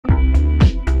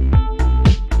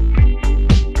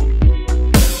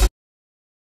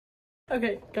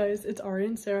Okay, guys, it's Ari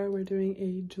and Sarah. We're doing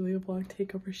a Julia vlog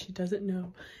takeover. She doesn't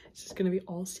know. It's just gonna be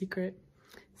all secret,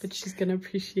 but she's gonna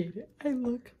appreciate it.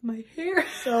 Look, my hair.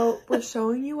 So we're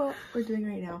showing you what we're doing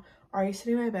right now. Ari's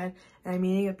sitting in my bed, and I'm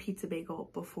eating a pizza bagel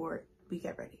before we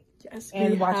get ready. Yes,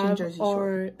 and we watching have Jersey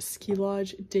Shore. our ski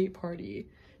lodge date party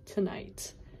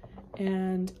tonight,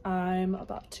 and I'm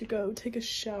about to go take a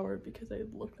shower because I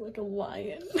look like a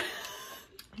lion.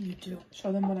 You do.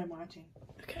 Show them what I'm watching.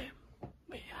 Okay.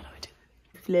 Wait, how do I do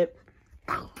it? Flip.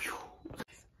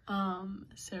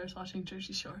 Sarah's watching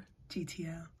Jersey Shore.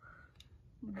 GTO.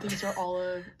 These are all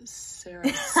of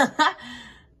Sarah's.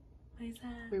 Wait,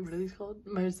 what are these called?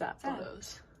 My Zap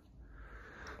photos.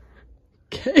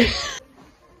 Okay.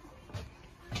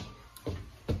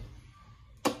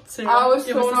 Sarah, I was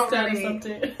give so us a status not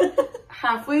update.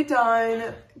 Halfway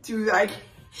done. Dude,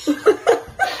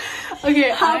 Okay,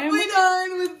 halfway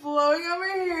done with blowing out my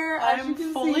hair. I'm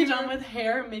fully done with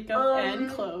hair, makeup, and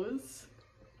clothes.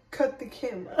 Cut the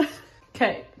camera.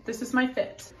 Okay, this is my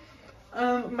fit.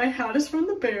 My hat is from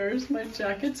the Bears. My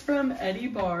jacket's from Eddie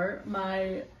Bar.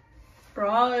 My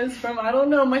bra is from, I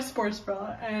don't know, my sports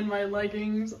bra. And my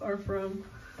leggings are from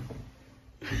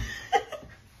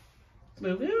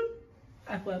Lulu?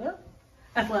 Athleta?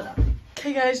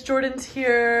 Okay guys, Jordan's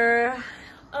here.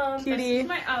 This is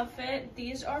my outfit.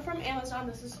 These are from Amazon.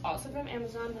 This is also from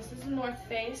Amazon. This is North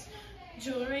Face.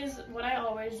 Jewelry is what I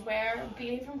always wear.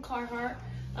 Beanie from Carhartt.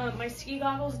 My ski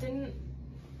goggles didn't.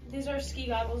 These are ski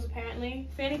goggles apparently.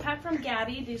 Fanny pack from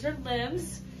Gabby. These are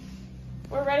Livs.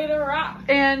 We're ready to rock.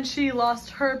 And she lost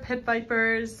her pit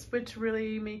vipers, which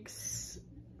really makes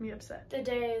me upset. The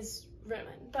day is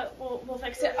ruined, but we'll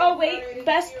fix it. Oh wait,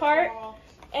 best part.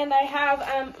 And I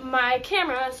have my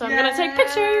camera, so I'm gonna take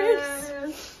pictures.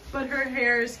 But her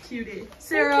hair is cutie.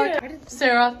 Sarah,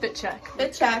 fit check.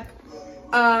 Fit check.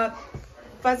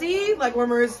 Fuzzy leg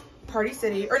warmers, Party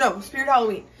City, or no, Spirit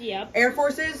Halloween. Yep. Air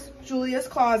Forces, Julia's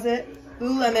Closet,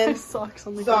 Lululemon, Socks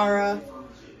on the Zara.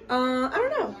 I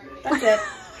don't know. That's it.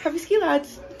 Happy ski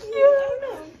lads.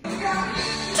 Yeah.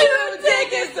 2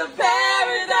 tickets to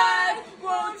paradise.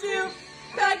 Won't you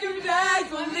pack your bags?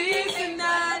 We'll leave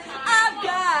tonight. I've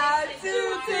got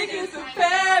 2 tickets to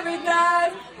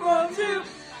paradise. Won't you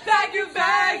pack your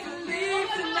bags? We'll leave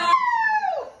tonight.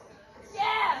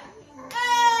 Yeah.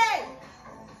 Hey!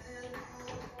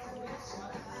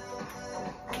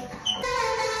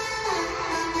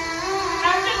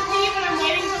 I'm just leaving. I'm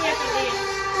waiting for me to leave.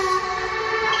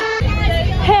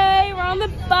 Hey, we're on the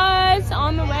bus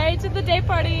on the way to the day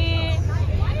party.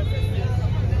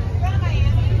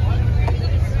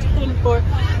 24.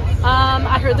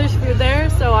 I heard there's food there,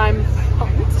 so I'm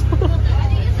pumped.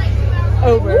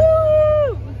 Over.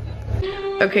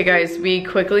 Okay guys, we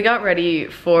quickly got ready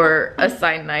for a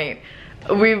sign night.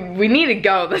 We need to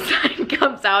go. The sign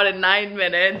comes out in 9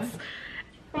 minutes.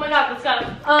 Oh my god, let's go.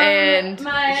 And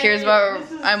here's what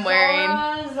I'm wearing.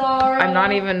 Zara. I'm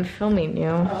not even filming you.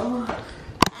 Oh.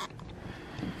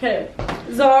 Okay.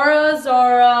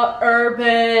 Zara,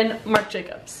 Urban, Marc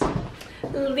Jacobs.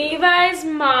 Levi's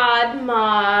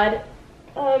mod.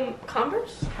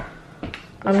 Converse?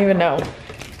 I don't even know.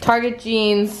 Target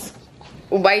jeans,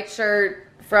 white shirt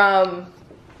from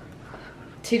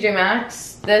TJ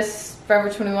Maxx. This Forever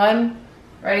 21.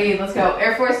 Ready? Let's go.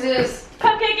 Air Forces.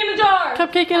 Cupcake in a jar.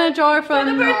 Cupcake in a jar from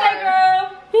For the birthday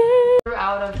girl. We're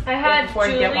out of. I had before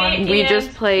you Julie get one. We just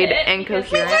and played Kit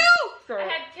Incoherent. I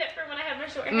had Kit for when I had my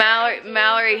short hair.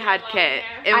 Mallory had Kit,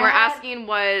 and we're asking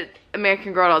what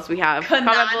American Girl dolls we have.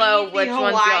 Comment below which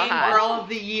ones y'all had. Girl of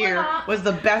the Year was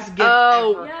the best gift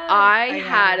Oh, ever. I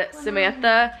had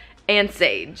Samantha and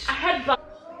Sage. I had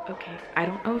Okay, I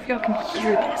don't know if y'all can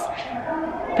hear this,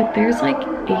 but there's like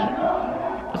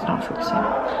it's not focusing.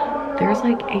 There's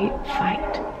like a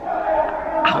fight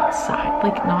outside,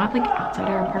 like not like outside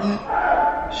our apartment.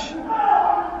 Shh.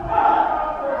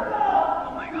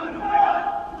 Oh my god,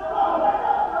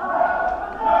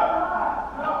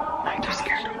 No, I just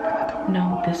scared to open the door.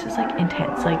 No, this is like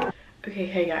intense, like. Okay,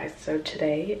 hey guys, so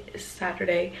today is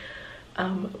Saturday.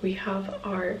 We have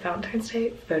our Valentine's Day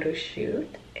photo shoot,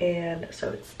 and so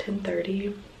it's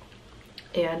 10:30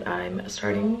 and I'm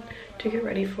starting to get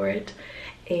ready for it,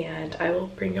 and I will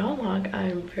bring y'all along.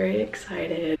 I'm very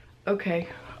excited. Okay,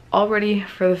 all ready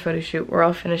for the photo shoot. We're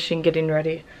all finishing getting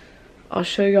ready. I'll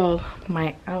show y'all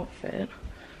my outfit.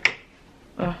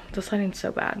 Oh, this lighting's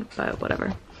so bad, but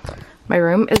whatever. My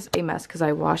room is a mess because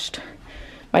I washed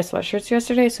my sweatshirts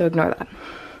yesterday, so ignore that.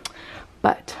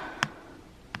 But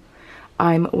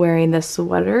I'm wearing this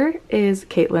sweater, is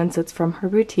Caitlin's. It's from her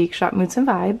boutique shop, Moods and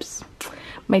Vibes.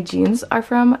 My jeans are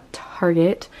from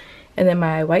Target, and then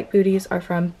my white booties are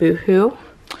from Boohoo.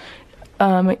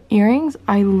 Earrings.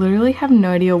 I literally have no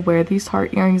idea where these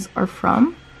heart earrings are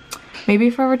from.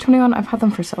 Maybe Forever 21. I've had them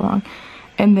for so long.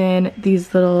 And then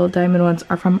these little diamond ones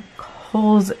are from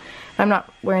Kohl's. I'm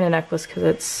not wearing a necklace because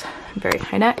it's very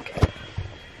high neck.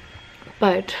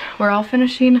 But we're all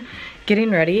finishing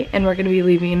getting ready and we're gonna be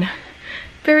leaving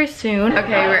very soon.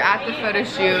 Okay, we're at the photo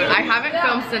shoot. I haven't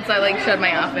filmed since I like showed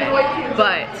my outfit,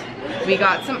 but we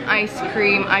got some ice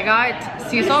cream. I got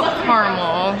sea salt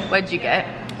caramel. What'd you get?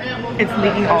 It's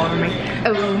leaking all over me.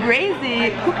 Oh,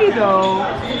 Crazy cookie dough.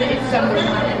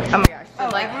 oh my gosh. So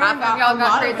like half of y'all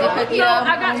got crazy cookie dough?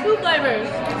 I got 2 flavors.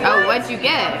 Oh, what'd you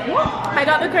get? I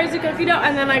got the crazy cookie dough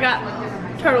and then I got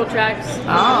turtle tracks.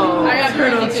 Oh. I got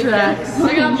turtle tracks.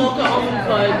 I got mocha almond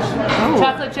fudge. Oh.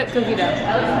 Chocolate chip cookie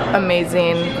dough.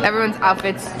 Amazing. Everyone's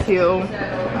outfits too.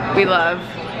 We love.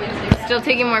 Still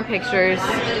taking more pictures.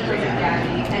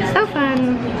 So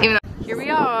fun. Even though here we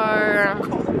are.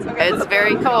 It's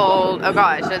very cold. Oh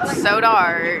gosh, it's so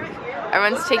dark.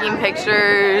 Everyone's taking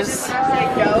pictures.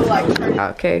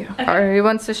 Okay, Ari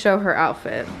wants to show her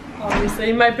outfit.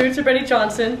 Obviously, my boots are Benny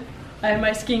Johnson. I have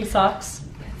my skiing socks.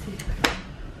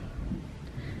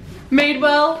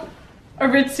 Madewell,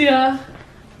 Aritzia,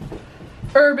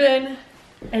 Urban,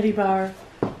 Eddie Bauer,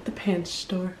 the pants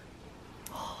store.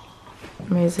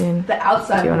 Amazing. The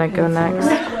outside. Do you want to go next?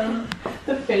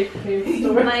 The fake pants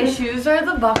store. My shoes are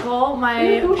the buckle,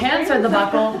 my pants are the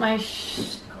buckle, my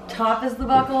top is the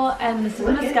buckle, and this is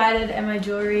Misguided, and my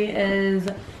jewelry is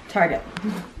Target.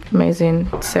 Amazing.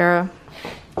 Sarah?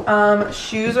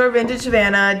 Shoes are Vintage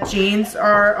Savannah. Jeans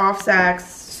are Off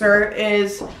Saks. Shirt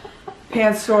is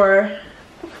Pants Store.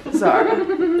 Zara.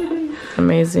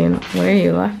 Amazing. What are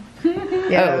you left?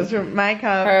 Yeah, those are my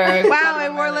cup. Wow, I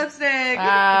wore lipstick.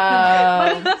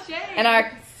 Wow. And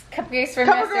our cupcakes from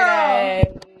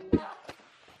yesterday.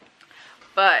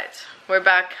 But we're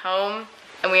back home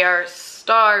and we are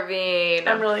starving.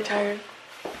 I'm really tired.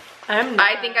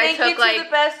 I think I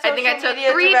took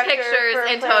 3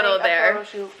 pictures in total there.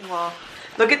 Wow.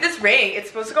 Look at this ring. It's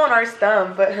supposed to go on our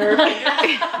thumb, but her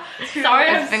Sorry,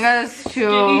 I think it's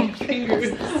too.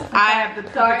 Fingers. I have the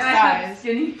perfect size.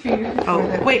 skinny fingers.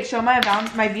 Oh, wait, show my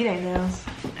V-Day nails.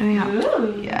 Oh yeah.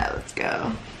 Yeah, let's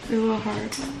go. They're a little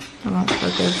hard. I'm not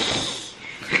focused.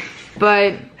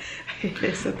 But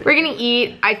we're gonna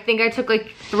eat. I think I took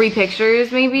like 3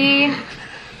 pictures maybe.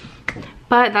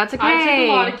 But that's okay. I took a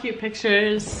lot of cute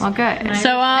pictures. Well, good. So,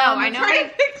 no, I know.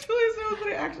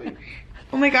 Actually.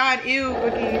 Oh my god, ew,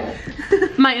 cookie.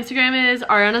 My Instagram is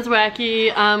Ariana's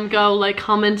Wacky. Go like,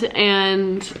 comment,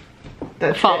 and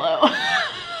follow.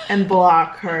 And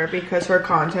block her because her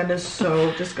content is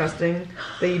so disgusting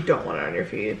that you don't want it on your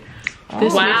feed.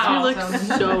 This makes me look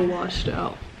so washed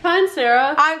out. Fine,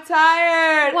 Sarah. I'm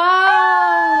tired.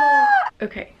 Wow.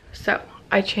 Okay, so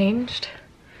I changed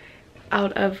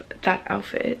out of that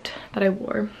outfit that I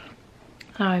wore.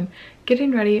 I'm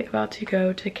getting ready, about to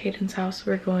go to Caden's house.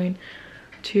 We're going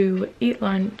to eat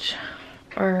lunch,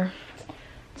 or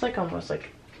it's like almost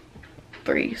like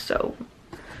 3, so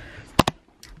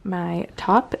my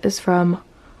top is from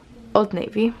Old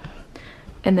Navy,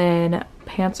 and then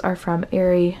pants are from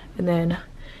Aerie, and then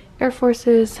Air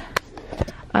Forces.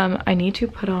 I need to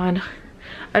put on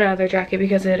another jacket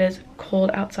because it is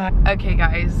cold outside. Okay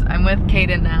guys, I'm with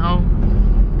Caden now.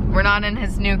 We're not in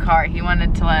his new car. He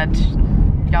wanted to let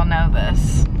y'all know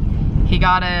this. He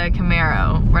got a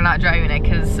Camaro. We're not driving it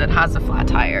because it has a flat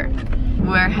tire.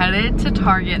 We're headed to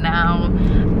Target now.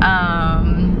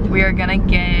 We are gonna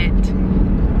get,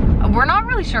 we're not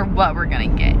really sure what we're gonna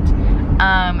get.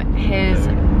 His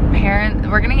parents,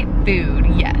 we're gonna get food,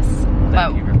 yes,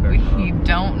 but we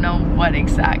don't know what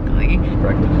exactly.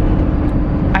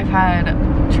 I've had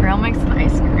trail mix and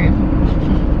ice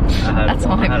cream. That's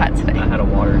all I've had today. I had a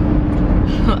water.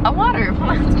 A water?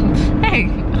 Hey,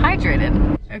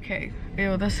 hydrated. Okay,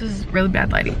 ew, this is really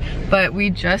bad lighting. But we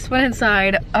just went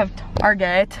inside of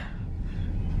Target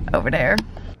over there.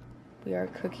 We are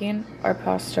cooking our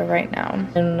pasta right now.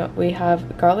 And we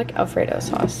have garlic Alfredo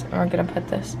sauce. And we're gonna put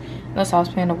this in the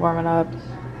saucepan to warm it up.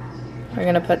 We're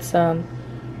gonna put some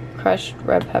crushed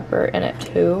red pepper in it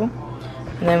too.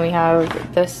 And then we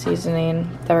have this seasoning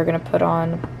that we're gonna put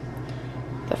on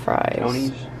the fries.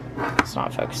 Tony's. It's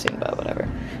not focusing, but whatever.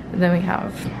 And then we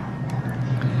have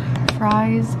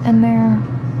fries in there.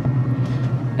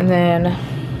 And then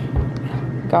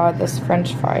got this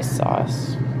French fry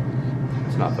sauce.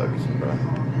 It's not focusing, bro.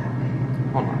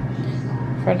 Hold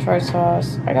on. French fry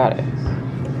sauce. I got it.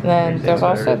 And then there's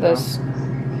also this,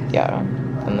 yeah,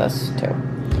 and this too.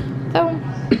 So,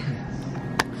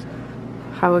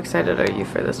 how excited are you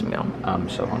for this meal? I'm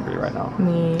so hungry right now.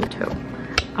 Me too.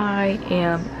 I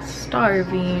am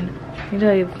starving. I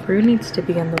tell you, Rue needs to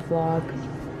be in the vlog.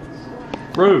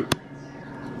 Rue!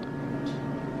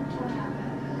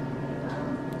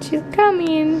 She's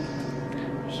coming.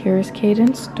 Here's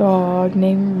Caden's dog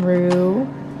named Rue.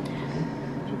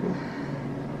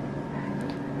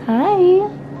 Hi.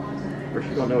 First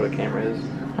you don't know what a camera is.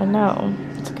 I know.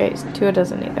 It's okay. Tua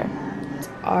doesn't either. It's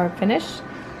our finished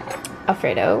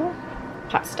Alfredo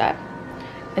pasta.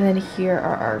 And then here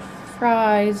are our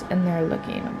fries, and they're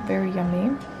looking very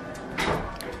yummy.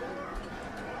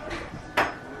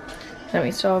 Then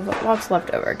we still have lots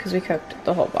left over because we cooked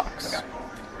the whole box.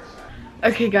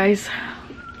 Okay guys,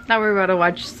 now we're about to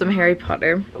watch some Harry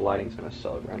Potter. The lighting's gonna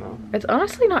suck right now. It's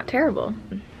honestly not terrible.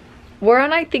 We're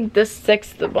on, I think, the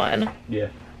 6th one. Yeah.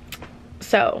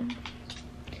 So,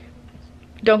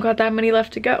 don't got that many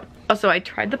left to go. Also, I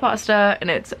tried the pasta and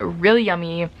it's really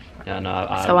yummy. Yeah, no,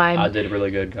 I did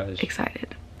really good, guys.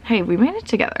 Excited. Hey, we made it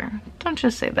together. Don't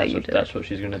just say that you did. That's what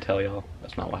she's gonna tell y'all.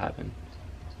 That's not what happened.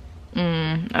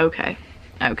 Okay.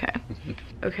 Okay.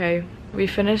 Okay, we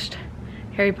finished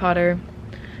Harry Potter.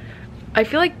 I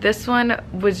feel like this one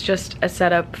was just a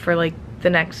setup for like the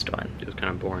next one. It was kind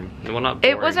of boring. Well, not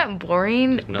boring. It wasn't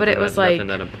boring, but it was like... Nothing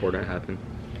that important happened.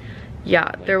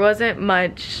 Yeah, there wasn't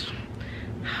much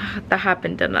that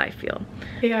happened, and I feel.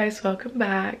 Hey guys, welcome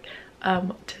back.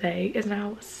 Today is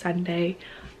now Sunday.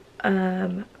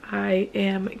 I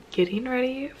am getting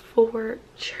ready for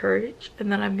church,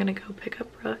 and then I'm gonna go pick up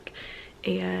Brooke,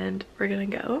 and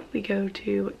we go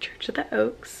to Church of the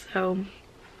Oaks. So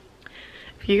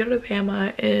if you go to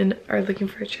Bama and are looking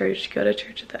for a church, go to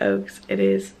Church of the Oaks. It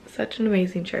is such an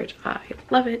amazing church. I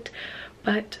love it.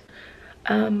 But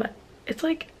it's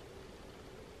like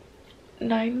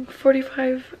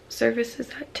 9:45, services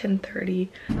at 10:30.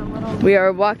 We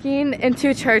are walking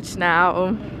into church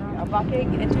now.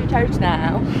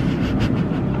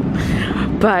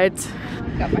 But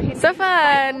so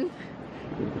fun.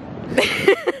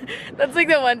 That's like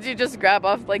the ones you just grab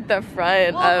off like the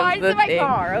front of the thing.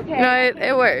 Car, okay? No,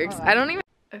 it works. I don't even.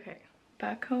 Okay,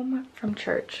 back home from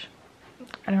church.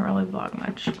 I don't really vlog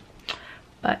much,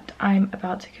 but I'm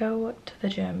about to go to the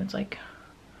gym. It's like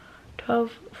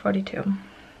 12:42.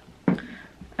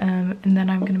 And then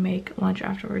I'm gonna make lunch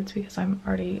afterwards because I'm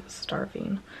already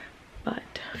starving. But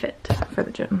fit for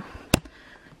the gym.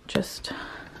 Just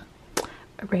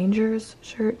a Rangers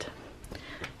shirt.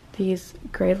 These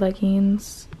gray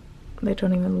leggings, they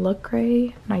don't even look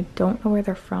gray, and I don't know where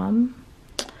they're from.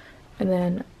 And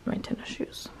then my tennis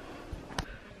shoes.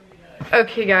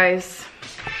 Okay guys,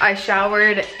 I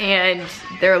showered and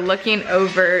they're looking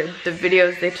over the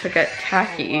videos they took at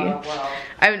Tacky.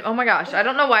 I mean, oh my gosh, I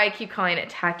don't know why I keep calling it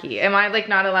Tacky. Am I like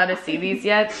not allowed to see these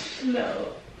yet?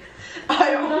 No.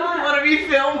 I don't want to be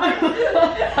filmed.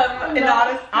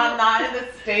 I'm not in the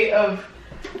state of...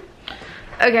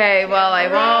 Okay, well I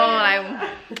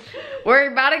won't.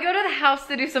 We're about to go to the house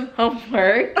to do some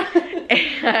homework.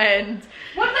 And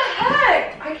what the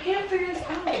heck? I can't figure this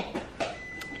out.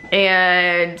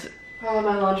 And oh,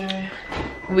 my laundry.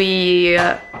 We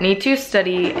need to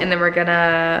study, and then we're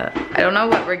gonna, I don't know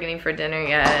what we're getting for dinner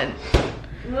yet.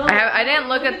 I didn't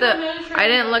look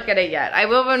at it yet. I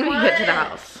will when we get to the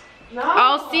house. No.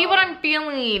 I'll see what I'm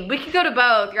feeling. We could go to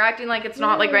both. You're acting like it's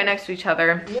not like right next to each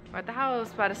other. We're at the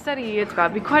house, about to study. It's about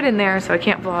to be quiet in there, so I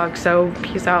can't vlog. So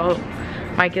peace out.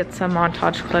 Might get some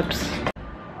montage clips.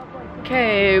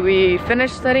 Okay, we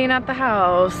finished studying at the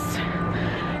house.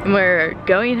 And we're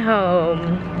going home.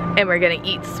 And we're gonna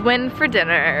eat swin for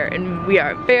dinner. And we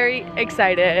are very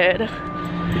excited.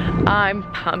 I'm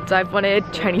pumped. I've wanted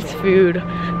Chinese food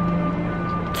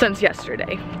since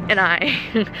yesterday, and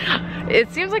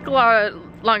it seems like a lot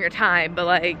longer time, but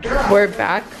like we're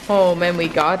back home and we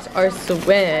got our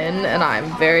swin, and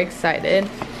I'm very excited.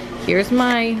 Here's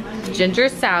my ginger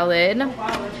salad,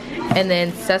 and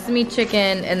then sesame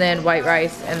chicken, and then white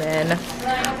rice, and then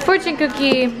fortune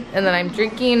cookie, and then I'm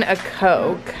drinking a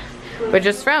Coke, which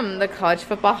is from the College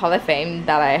Football Hall of Fame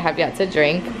that I have yet to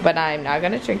drink, but I'm now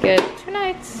gonna drink it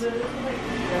tonight.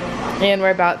 And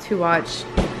we're about to watch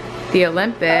the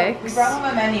Olympics. We brought home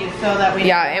a menu so that we...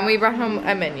 Yeah, and we brought home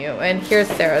a menu. And here's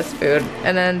Sarah's food.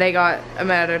 And then they got a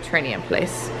Mediterranean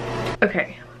place.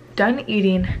 Okay, done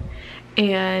eating.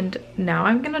 And now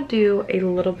I'm gonna do a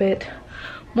little bit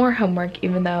more homework,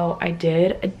 even though I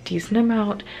did a decent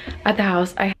amount at the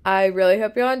house. I really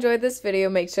hope y'all enjoyed this video.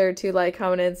 Make sure to like,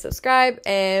 comment, and subscribe.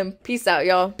 And peace out,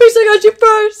 y'all. Peace, I got you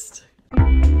first.